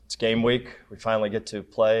game week. We finally get to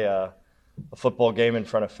play a football game in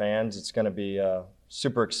front of fans. It's going to be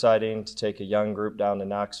super exciting to take a young group down to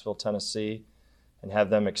Knoxville, Tennessee, and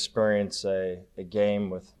have them experience a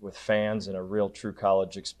game with fans and a real true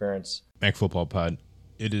college experience. Mac Football Pod,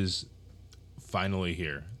 it is finally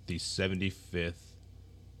here. The 75th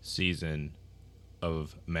season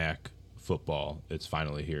of Mac Football. It's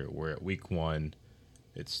finally here. We're at week 1.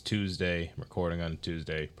 It's Tuesday. I'm recording on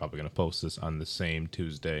Tuesday. Probably going to post this on the same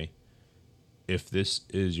Tuesday. If this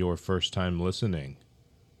is your first time listening,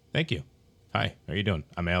 thank you. Hi, how are you doing?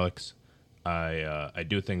 I'm Alex. I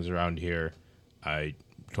do things around here. I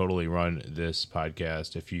totally run this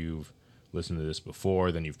podcast. If you've listened to this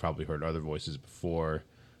before, then you've probably heard other voices before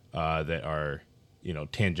that are,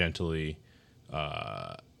 tangentially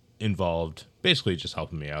involved. Basically, just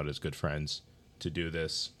helping me out as good friends to do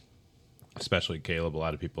this. Especially Caleb. A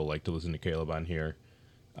lot of people like to listen to Caleb on here.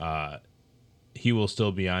 He will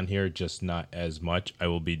still be on here, just not as much. I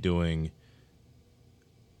will be doing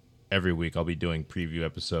every week. I'll be doing preview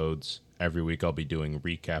episodes. Every week I'll be doing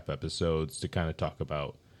recap episodes to kind of talk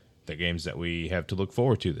about the games that we have to look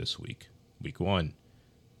forward to this week, week 1.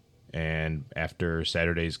 And after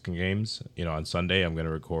Saturday's games, on Sunday, I'm going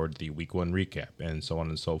to record the week 1 recap and so on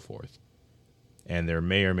and so forth. And there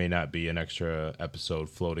may or may not be an extra episode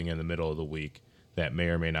floating in the middle of the week that may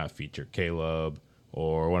or may not feature Caleb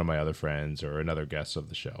or one of my other friends or another guest of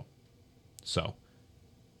the show. So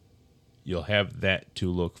you'll have that to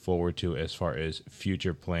look forward to as far as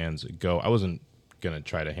future plans go. I wasn't going to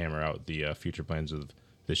try to hammer out the future plans of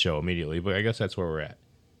the show immediately, but I guess that's where we're at.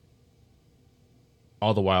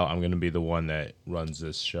 All the while, I'm going to be the one that runs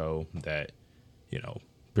this show, that,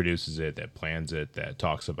 produces it, that plans it, that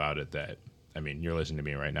talks about it, you're listening to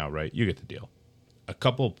me right now, right? You get the deal. A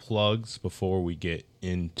couple plugs before we get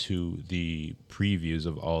into the previews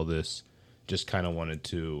of all this. Just kind of wanted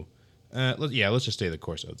to, let's just stay the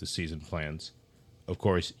course of the season plans. Of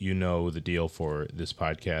course, you know the deal for this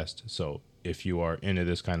podcast. So if you are into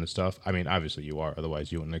this kind of stuff, obviously you are.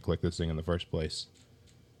 Otherwise, you wouldn't have clicked this thing in the first place.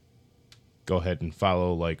 Go ahead and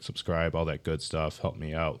follow, like, subscribe, all that good stuff. Help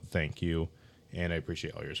me out. Thank you. And I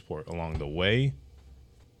appreciate all your support along the way.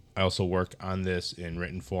 I also work on this in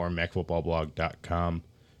written form, macfootballblog.com.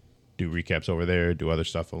 Do recaps over there, do other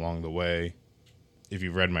stuff along the way. If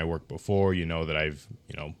you've read my work before, you know that I've,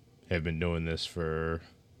 have been doing this for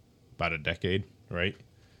about a decade, right?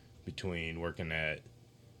 Between working at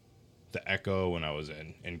the Echo when I was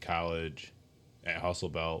in college, at Hustle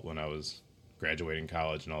Belt when I was graduating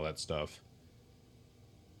college and all that stuff.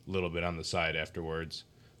 A little bit on the side afterwards.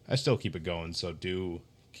 I still keep it going, so do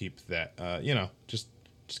keep that, just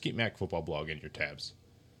keep Mac Football Blog in your tabs.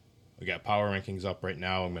 We got power rankings up right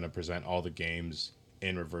now. I'm going to present all the games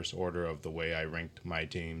in reverse order of the way I ranked my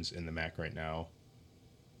teams in the Mac right now.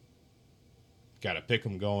 Got a pick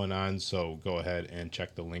 'em going on, so go ahead and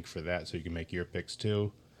check the link for that so you can make your picks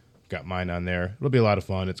too. Got mine on there. It'll be a lot of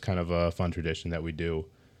fun. It's kind of a fun tradition that we do.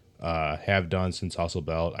 Have done since Hustle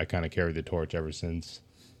Belt. I kind of carried the torch ever since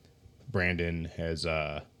Brandon has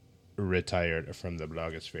retired from the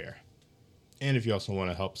blogosphere. And if you also want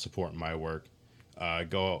to help support my work,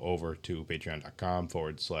 go over to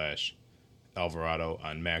patreon.com/Alvarado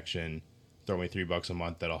on Maction. Throw me $3 a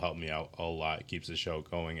month. That'll help me out a lot. It keeps the show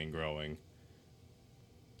going and growing.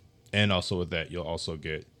 And also with that, you'll also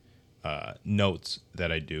get notes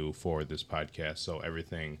that I do for this podcast. So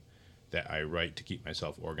everything that I write to keep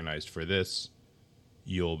myself organized for this,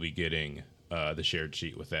 you'll be getting the shared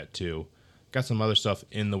sheet with that too. Got some other stuff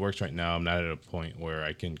in the works right now. I'm not at a point where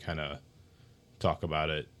I can kind of talk about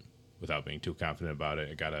it without being too confident about it.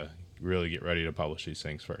 I gotta really get ready to publish these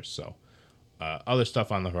things first. So other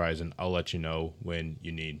stuff on the horizon, I'll let you know when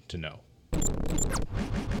you need to know.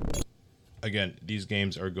 Again, these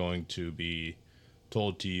games are going to be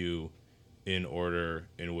told to you in order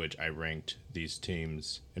in which I ranked these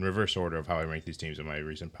teams, in reverse order of how I ranked these teams in my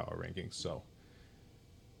recent power rankings. So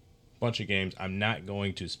bunch of games. I'm not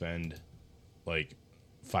going to spend like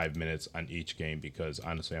 5 minutes on each game because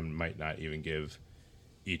honestly I might not even give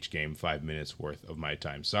each game 5 minutes worth of my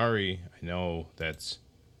time. Sorry, I know that's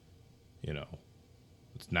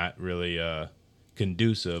it's not really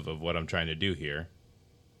conducive of what I'm trying to do here,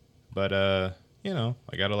 but I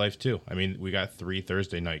got a life too. We got 3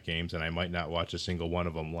 Thursday night games and I might not watch a single one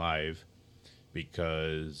of them live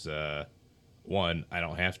because 1, I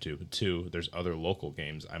don't have to. 2, there's other local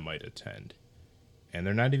games I might attend. And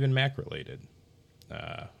they're not even Mac related.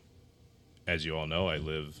 As you all know, I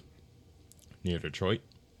live near Detroit.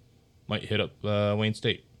 Might hit up Wayne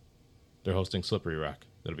State. They're hosting Slippery Rock.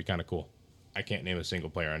 That'll be kind of cool. I can't name a single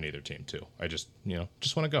player on either team, too. I just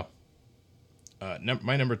want to go.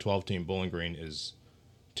 My number 12 team, Bowling Green, is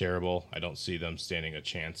terrible. I don't see them standing a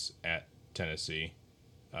chance at Tennessee.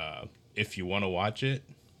 If you want to watch it,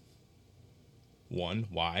 one,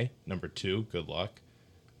 why? Number two, good luck.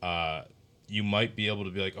 You might be able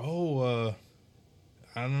to be like, I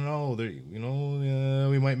don't know.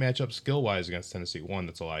 We might match up skill wise against Tennessee. One,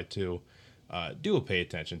 that's a lie. Two, do pay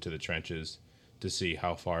attention to the trenches to see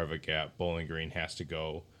how far of a gap Bowling Green has to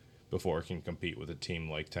go before it can compete with a team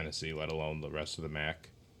like Tennessee, let alone the rest of the MAC.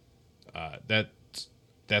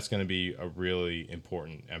 That's going to be a really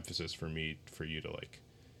important emphasis for you to like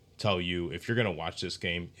tell you if you're going to watch this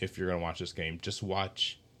game. If you're going to watch this game, just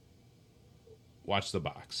watch the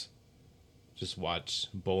box. Just watch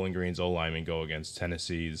Bowling Green's O lineman go against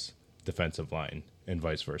Tennessee's defensive line, and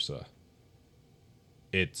vice versa.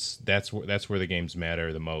 That's where the games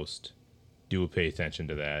matter the most. Do pay attention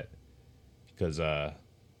to that, because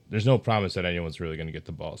there's no promise that anyone's really going to get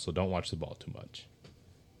the ball, so don't watch the ball too much.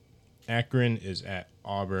 Akron is at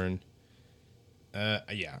Auburn.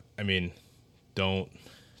 Yeah, I mean, don't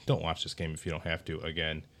watch this game if you don't have to.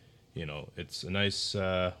 Again, it's a nice.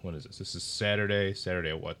 When is this? This is Saturday. Saturday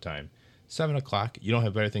at what time? 7 o'clock. You don't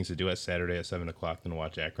have better things to do at Saturday at 7 o'clock than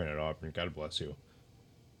watch Akron at Auburn. God bless you.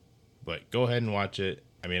 But go ahead and watch it.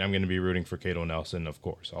 I mean, I'm going to be rooting for Cato Nelson, of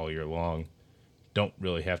course, all year long. Don't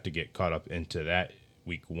really have to get caught up into that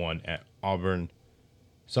week 1 at Auburn.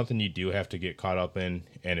 Something you do have to get caught up in,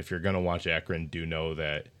 and if you're going to watch Akron, do know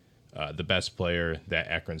that the best player that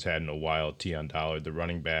Akron's had in a while, Tion Dollard, the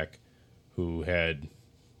running back, who had,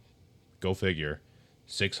 go figure,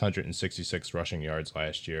 666 rushing yards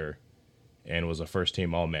last year, and was a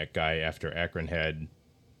first-team All-MAC guy after Akron had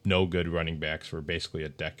no good running backs for basically a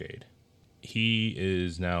decade. He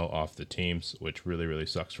is now off the teams, which really, really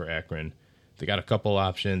sucks for Akron. They got a couple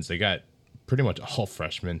options. They got pretty much all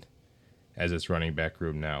freshmen as its running back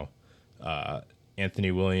room now. Anthony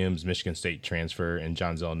Williams, Michigan State transfer, and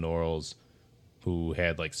Jonzel Norrells, who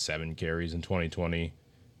had like 7 carries in 2020.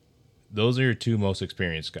 Those are your two most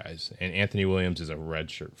experienced guys. And Anthony Williams is a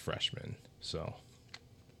redshirt freshman. So,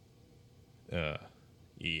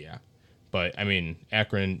 yeah. But, I mean,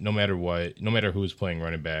 Akron, no matter who's playing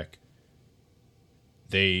running back,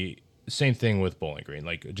 same thing with Bowling Green.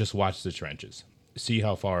 Like, just watch the trenches. See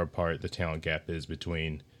how far apart the talent gap is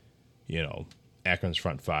between, Akron's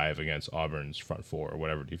front 5 against Auburn's front 4, or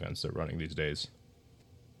whatever defense they're running these days.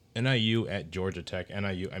 NIU at Georgia Tech.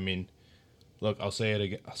 NIU, I mean, look, I'll say it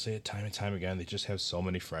again. I'll say it time and time again. They just have so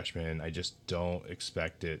many freshmen. I just don't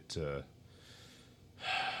expect it to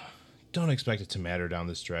matter down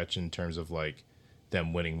the stretch in terms of like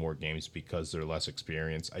them winning more games because they're less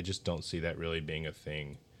experienced. I just don't see that really being a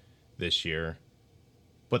thing this year.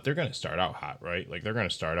 But they're going to start out hot, right? Like they're going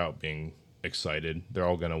to start out being excited. They're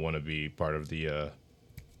all going to want to be part of the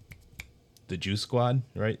Juice Squad,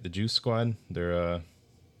 right? The Juice Squad. They're I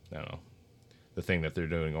don't know, the thing that they're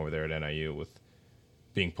doing over there at NIU with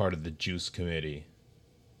being part of the Juice Committee.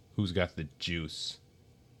 Who's got the juice?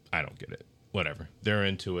 I don't get it. Whatever. They're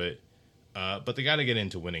into it. But they got to get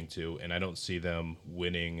into winning too, and I don't see them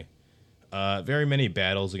winning very many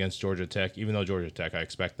battles against Georgia Tech. Even though Georgia Tech, I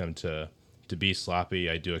expect them to be sloppy.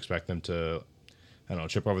 I do expect them to,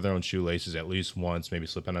 trip over their own shoelaces at least once, maybe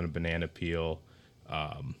slip on a banana peel.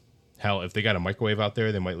 Hell, if they got a microwave out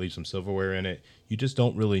there, they might leave some silverware in it. You just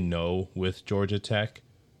don't really know with Georgia Tech,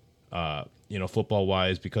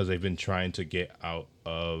 football-wise, because they've been trying to get out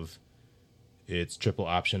of its triple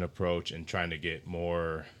option approach and trying to get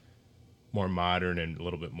more modern and a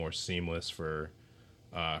little bit more seamless for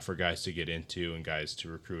guys to get into and guys to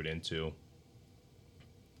recruit into.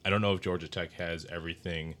 I don't know if Georgia Tech has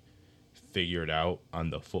everything figured out on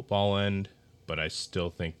the football end, but I still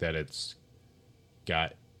think that it's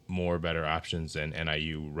got more better options than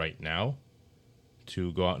NIU right now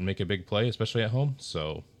to go out and make a big play, especially at home.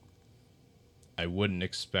 So I wouldn't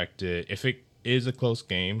expect it. If it is a close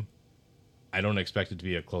game, I don't expect it to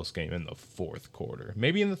be a close game in the fourth quarter.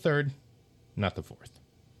 Maybe in the third, not the fourth.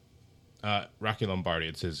 Rocky Lombardi,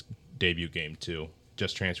 it's his debut game too.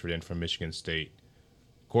 Just transferred in from Michigan State.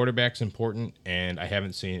 Quarterback's important, and I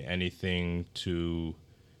haven't seen anything to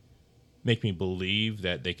make me believe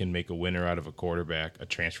that they can make a winner out of a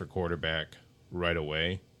transfer quarterback right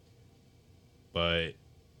away. But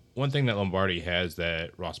one thing that Lombardi has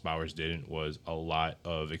that Ross Bowers didn't was a lot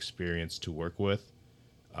of experience to work with.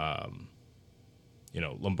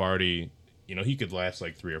 Lombardi, he could last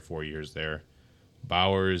like 3 or 4 years there.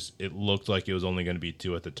 Bowers, it looked like it was only going to be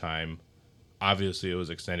 2 at the time. Obviously, it was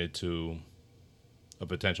extended to a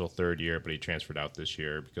potential 3rd year, but he transferred out this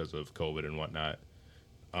year because of COVID and whatnot.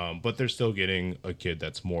 But they're still getting a kid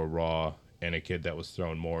that's more raw and a kid that was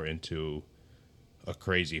thrown more into a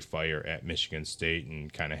crazy fire at Michigan State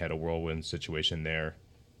and kind of had a whirlwind situation there.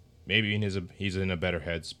 Maybe he's in a better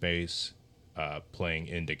headspace playing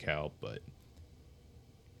in DeKalb, but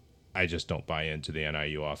I just don't buy into the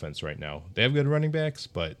NIU offense right now. They have good running backs,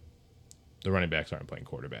 but the running backs aren't playing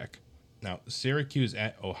quarterback. Now, Syracuse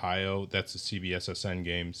at Ohio, that's a CBSSN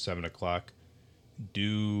game, 7 o'clock.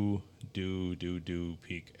 Do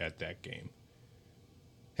peek at that game.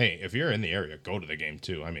 Hey, if you're in the area, go to the game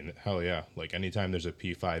too. I mean, hell yeah. Like, anytime there's a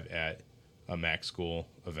P5 at a MAC school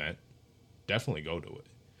event, definitely go to it.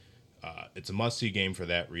 It's a must-see game for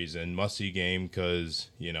that reason. Must-see game because,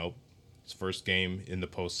 it's first game in the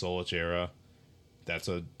post-Solich era. That's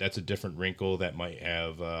a different wrinkle that might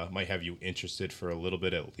have you interested for a little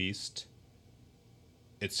bit at least.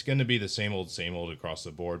 It's going to be the same old across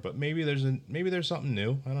the board, but maybe there's something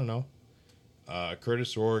new. I don't know.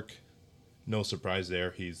 Curtis Rourke, no surprise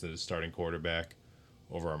there. He's the starting quarterback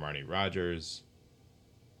over Armani Rogers.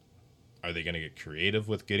 Are they going to get creative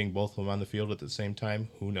with getting both of them on the field at the same time?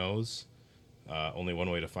 Who knows? Only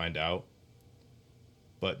one way to find out.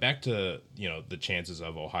 But back to, the chances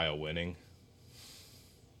of Ohio winning.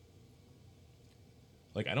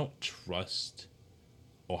 Like, I don't trust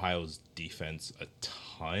Ohio's defense a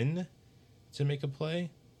ton to make a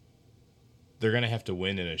play. They're going to have to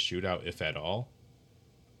win in a shootout, if at all.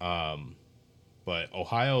 But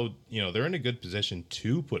Ohio, they're in a good position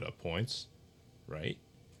to put up points, right?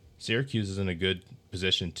 Syracuse is in a good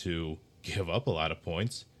position to give up a lot of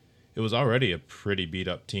points. It was already a pretty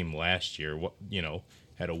beat-up team last year,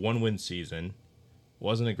 had a one-win season,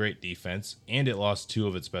 wasn't a great defense, and it lost two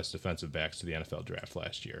of its best defensive backs to the NFL draft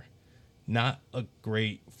last year. Not a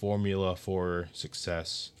great formula for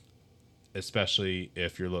success, especially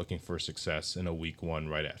if you're looking for success in a week one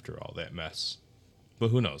right after all that mess. But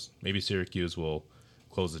who knows? Maybe Syracuse will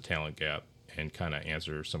close the talent gap and kind of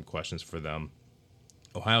answer some questions for them.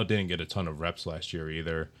 Ohio didn't get a ton of reps last year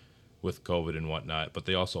either with COVID and whatnot, but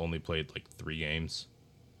they also only played like 3 games.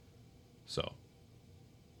 So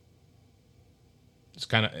it's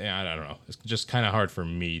kind of, I don't know. It's just kind of hard for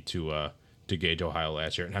me to gauge Ohio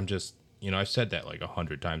last year. And I'm just, I've said that like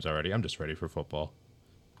 100 times already. I'm just ready for football.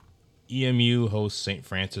 EMU hosts St.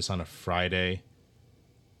 Francis on a Friday.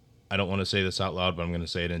 I don't want to say this out loud, but I'm going to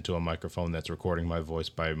say it into a microphone that's recording my voice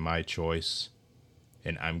by my choice.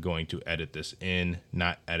 And I'm going to edit this in,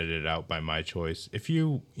 not edit it out by my choice. If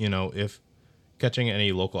if catching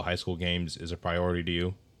any local high school games is a priority to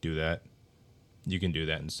you, do that. You can do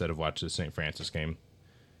that instead of watch the St. Francis game.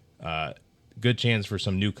 Good chance for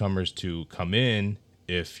some newcomers to come in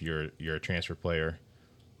if you're a transfer player.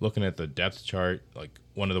 Looking at the depth chart, like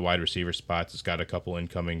one of the wide receiver spots, it's got a couple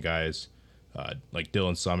incoming guys. Like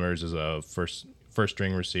Dylan Summers is a first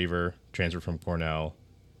string receiver, transfer from Cornell.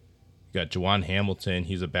 You got Juwan Hamilton,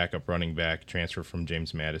 he's a backup running back, transfer from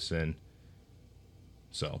James Madison.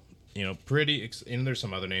 So, and there's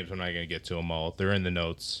some other names, I'm not going to get to them all. They're in the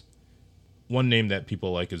notes. One name that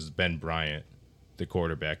people like is Ben Bryant, the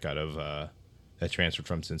quarterback out of that transferred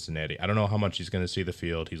from Cincinnati. I don't know how much he's going to see the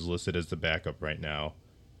field. He's listed as the backup right now.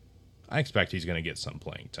 I expect he's going to get some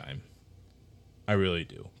playing time. I really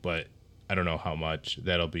do, but I don't know how much.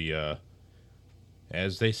 That'll be,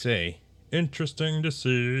 as they say, interesting to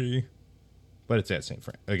see. But it's at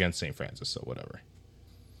against St. Francis, so whatever.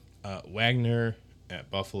 Wagner at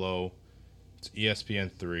Buffalo. It's ESPN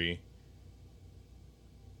 3.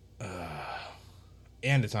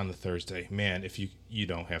 And it's on the Thursday. Man, if you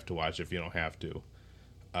don't have to watch if you don't have to.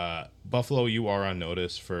 Buffalo, you are on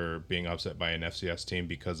notice for being upset by an FCS team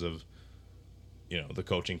because of, the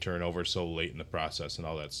coaching turnover so late in the process and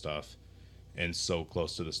all that stuff. And so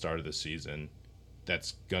close to the start of the season.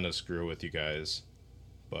 That's going to screw with you guys.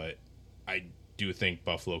 But I do think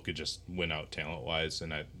Buffalo could just win out talent-wise,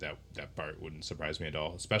 and that part wouldn't surprise me at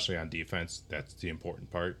all, especially on defense. That's the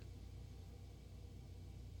important part.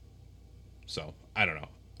 So, I don't know.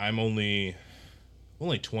 I'm only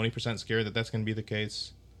 20% scared that that's going to be the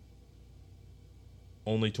case.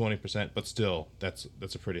 Only 20%, but still, that's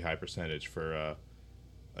a pretty high percentage for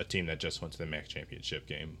a team that just went to the MAC championship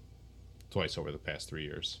game twice over the past 3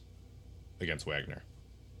 years against Wagner.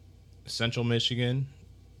 Central Michigan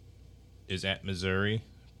is at Missouri.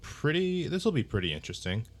 This will be pretty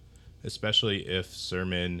interesting, especially if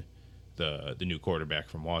Sermon, the new quarterback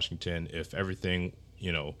from Washington, if everything,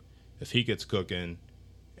 if he gets cooking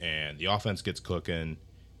and the offense gets cooking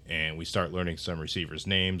and we start learning some receivers'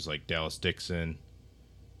 names like Dallas Dixon,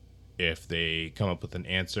 if they come up with an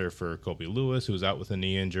answer for Kobe Lewis, who's out with a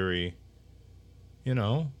knee injury,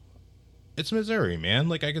 it's Missouri, man.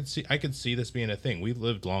 Like I could see this being a thing. We've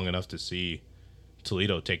lived long enough to see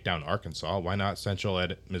Toledo take down Arkansas. Why not Central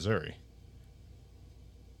at Missouri?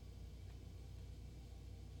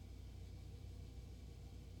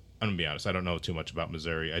 I'm going to be honest, I don't know too much about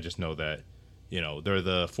Missouri. I just know that, they're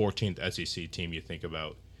the 14th SEC team you think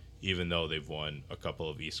about, even though they've won a couple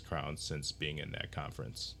of East Crowns since being in that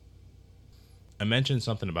conference. I mentioned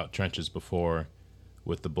something about trenches before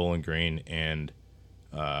with the Bowling Green and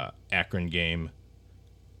Akron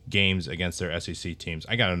games against their SEC teams.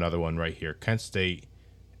 I got another one right here. Kent State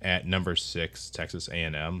at number 6, Texas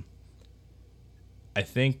A&M. I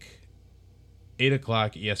think 8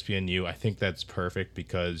 o'clock ESPNU, I think that's perfect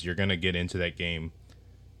because you're going to get into that game,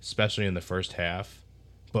 especially in the first half.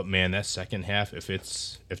 But man, that second half,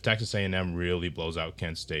 if Texas A&M really blows out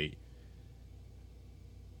Kent State,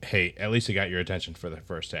 hey, at least it got your attention for the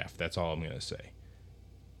first half. That's all I'm going to say.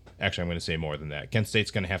 Actually, I'm going to say more than that. Kent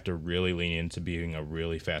State's going to have to really lean into being a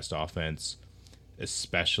really fast offense,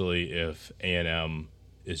 especially if A&M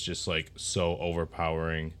is just like so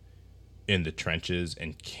overpowering in the trenches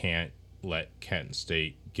and can't let Kent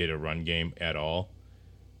State get a run game at all.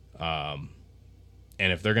 And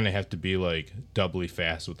if they're going to have to be like doubly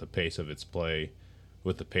fast with the pace of its play,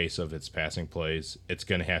 with the pace of its passing plays, it's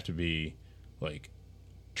going to have to be like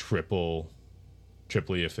triply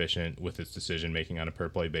efficient with its decision making on a per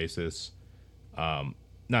play basis.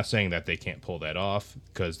 Not saying that they can't pull that off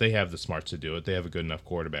because they have the smarts to do it. They have a good enough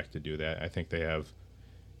quarterback to do that. I think they have,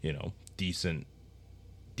 decent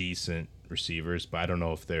receivers, but I don't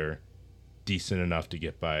know if they're decent enough to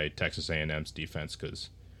get by Texas A&M's defense because,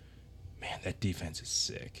 man, that defense is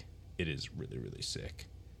sick. It is really, really sick.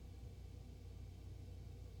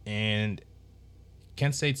 And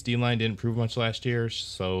Kent State's D-line didn't prove much last year,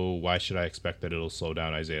 so why should I expect that it'll slow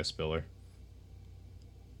down Isaiah Spiller?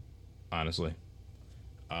 Honestly.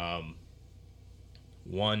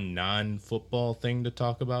 One non-football thing to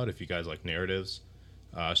talk about, if you guys like narratives.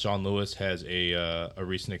 Sean Lewis has a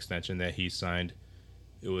recent extension that he signed.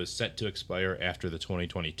 It was set to expire after the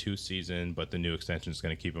 2022 season, but the new extension is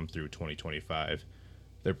going to keep him through 2025.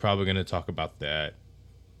 They're probably going to talk about that.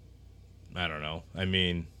 I don't know. I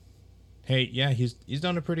mean, hey, yeah, he's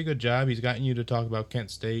done a pretty good job. He's gotten you to talk about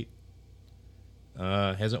Kent State.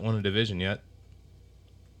 Hasn't won a division yet.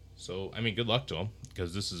 So, I mean, good luck to him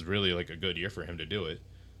because this is really like a good year for him to do it.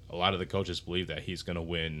 A lot of the coaches believe that he's going to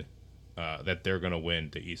win, that they're going to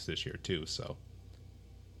win the East this year too. So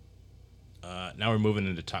now we're moving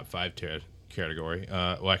into top 5 category.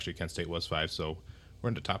 Well, actually, Kent State was 5, so we're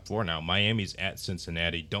into top 4 now. Miami's at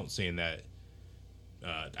Cincinnati. Don't see that.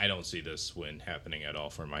 I don't see this win happening at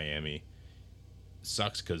all for Miami.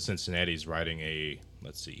 Sucks because Cincinnati's riding a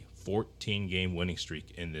 14-game winning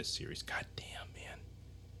streak in this series. God damn,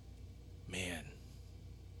 man.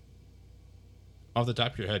 Off the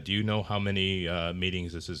top of your head, do you know how many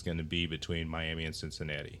meetings this is going to be between Miami and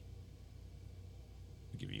Cincinnati?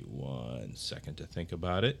 I'll give you 1 second to think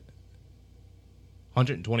about it.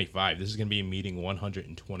 125. This is going to be meeting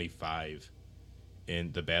 125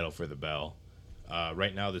 in the battle for the bell.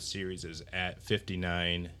 Right now, the series is at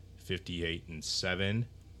 59, 58, and 7.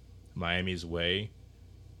 Miami's way.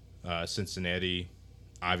 Cincinnati,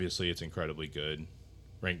 obviously, it's incredibly good.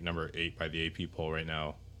 Ranked number 8 by the AP poll right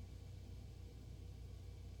now.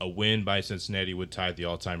 A win by Cincinnati would tie the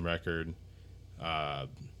all-time record.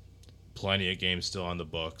 Plenty of games still on the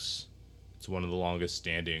books. It's one of the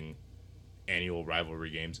longest-standing annual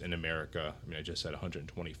rivalry games in America. I mean, I just said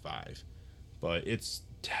 125. But it's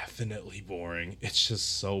definitely boring. It's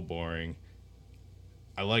just so boring.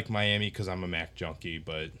 I like Miami because I'm a Mac junkie,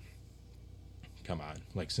 but come on.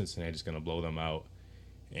 Like, Cincinnati's going to blow them out.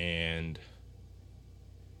 And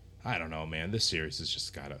I don't know, man. This series has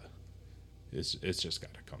just got to... It's just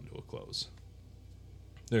got to come to a close.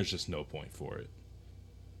 There's just no point for it.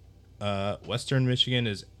 Western Michigan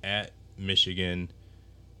is at Michigan.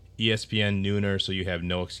 ESPN nooner, so you have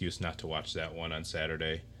no excuse not to watch that one on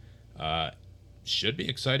Saturday. Should be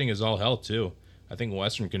exciting as all hell, too. I think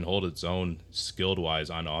Western can hold its own skilled-wise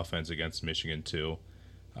on offense against Michigan, too.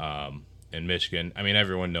 And Michigan, I mean,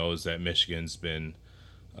 everyone knows that Michigan's been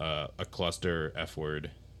a cluster F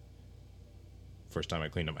word. First time I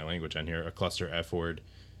cleaned up my language on here. A cluster F word,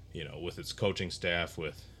 with its coaching staff,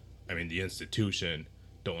 the institution.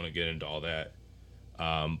 Don't want to get into all that.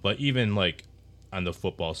 But even, on the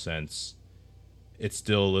football sense, it's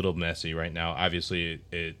still a little messy right now. Obviously,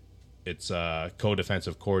 its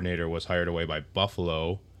co-defensive coordinator was hired away by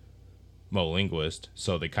Buffalo, Mo Linguist,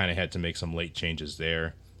 so they kind of had to make some late changes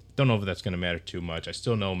there. Don't know if that's going to matter too much. I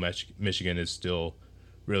still know Michigan is still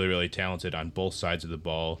really, really talented on both sides of the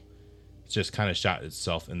ball. It's just kind of shot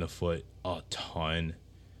itself in the foot a ton.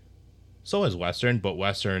 So is Western, but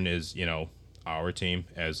Western is, our team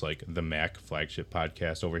as, the MAC flagship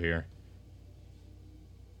podcast over here.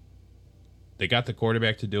 They got the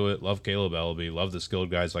quarterback to do it. Love Caleb Ellaby. Love the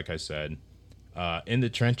skilled guys, like I said. In the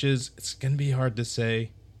trenches, it's going to be hard to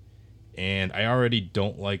say. And I already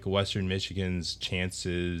don't like Western Michigan's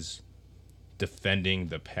chances defending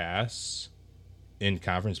the pass in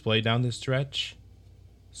conference play down the stretch.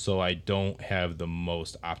 So I don't have the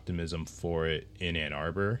most optimism for it in Ann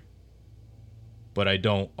Arbor. But I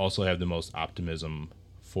don't also have the most optimism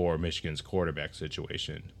for Michigan's quarterback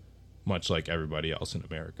situation, much like everybody else in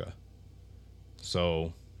America.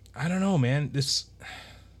 So, I don't know, man.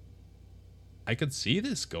 I could see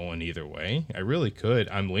this going either way. I really could.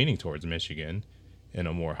 I'm leaning towards Michigan in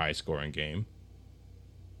a more high-scoring game.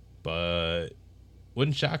 But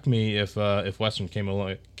wouldn't shock me if Western came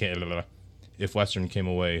away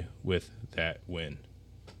with that win.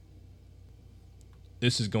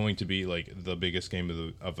 This is going to be like the biggest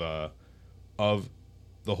game of the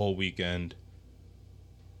whole weekend.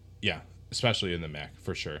 Yeah, especially in the MAC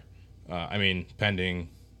for sure. I mean, pending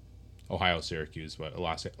Ohio Syracuse, but a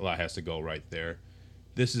lot has to go right there.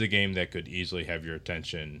 This is a game that could easily have your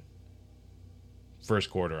attention first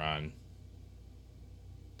quarter on.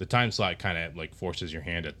 The time slot kind of like forces your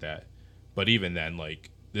hand at that, but even then, like,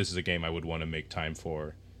 this is a game I would want to make time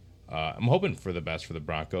for. I'm hoping for the best for the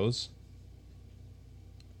Broncos.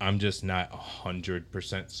 I'm just not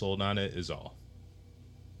 100% sold on it is all.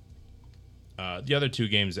 The other two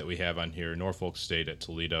games that we have on here, Norfolk State at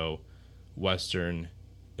Toledo, Western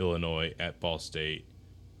Illinois at Ball State.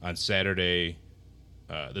 On Saturday,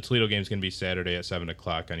 the Toledo game is going to be Saturday at 7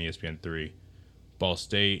 o'clock on ESPN3. Ball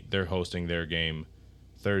State, they're hosting their game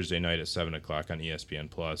Thursday night at 7 o'clock on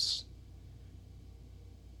ESPN+.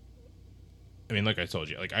 I mean, like I told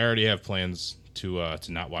you, like I already have plans to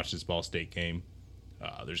not watch this Ball State game.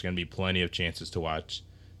 There's going to be plenty of chances to watch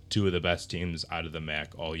two of the best teams out of the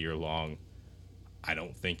MAC all year long. I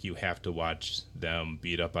don't think you have to watch them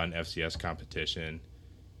beat up on FCS competition.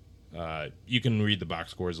 You can read the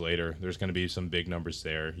box scores later. There's going to be some big numbers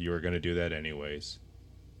there. You are going to do that anyways.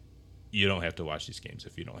 You don't have to watch these games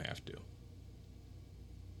if you don't have to.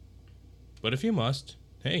 But if you must,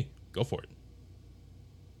 hey, go for it.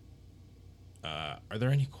 Are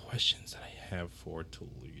there any questions that I have for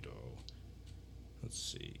Toledo? Let's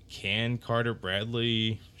see. Can Carter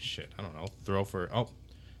Bradley, I don't know, throw for,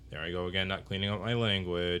 there I go again, not cleaning up my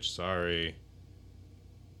language. Sorry.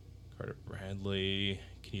 Carter Bradley,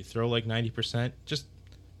 can you throw like 90%? I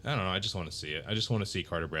don't know, I just want to see it. I just want to see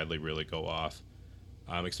Carter Bradley really go off.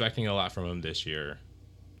 I'm expecting a lot from him this year.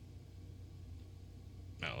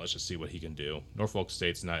 Now, let's just see what he can do. Norfolk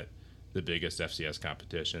State's not the biggest FCS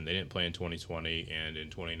competition. They didn't play in 2020, and in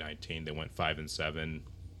 2019 they went 5-7.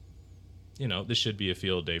 You know, this should be a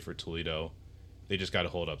field day for Toledo. They just got to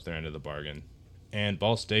hold up their end of the bargain. And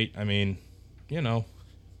Ball State, I mean, you know,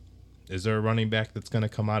 is there a running back that's going to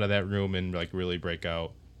come out of that room and like really break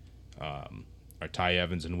out? Are Ty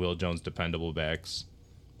Evans and Will Jones dependable backs?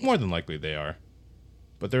 More than likely they are.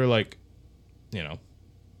 But they're like, you know,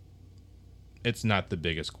 it's not the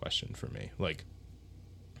biggest question for me. Like,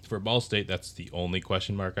 for Ball State, that's the only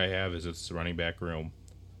question mark I have is it's the running back room.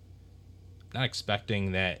 Not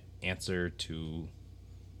expecting that answer to,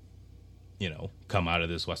 you know, come out of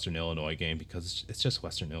this Western Illinois game because it's just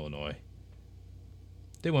Western Illinois.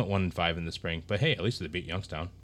 They went 1-5 in the spring, but hey, at least they beat Youngstown.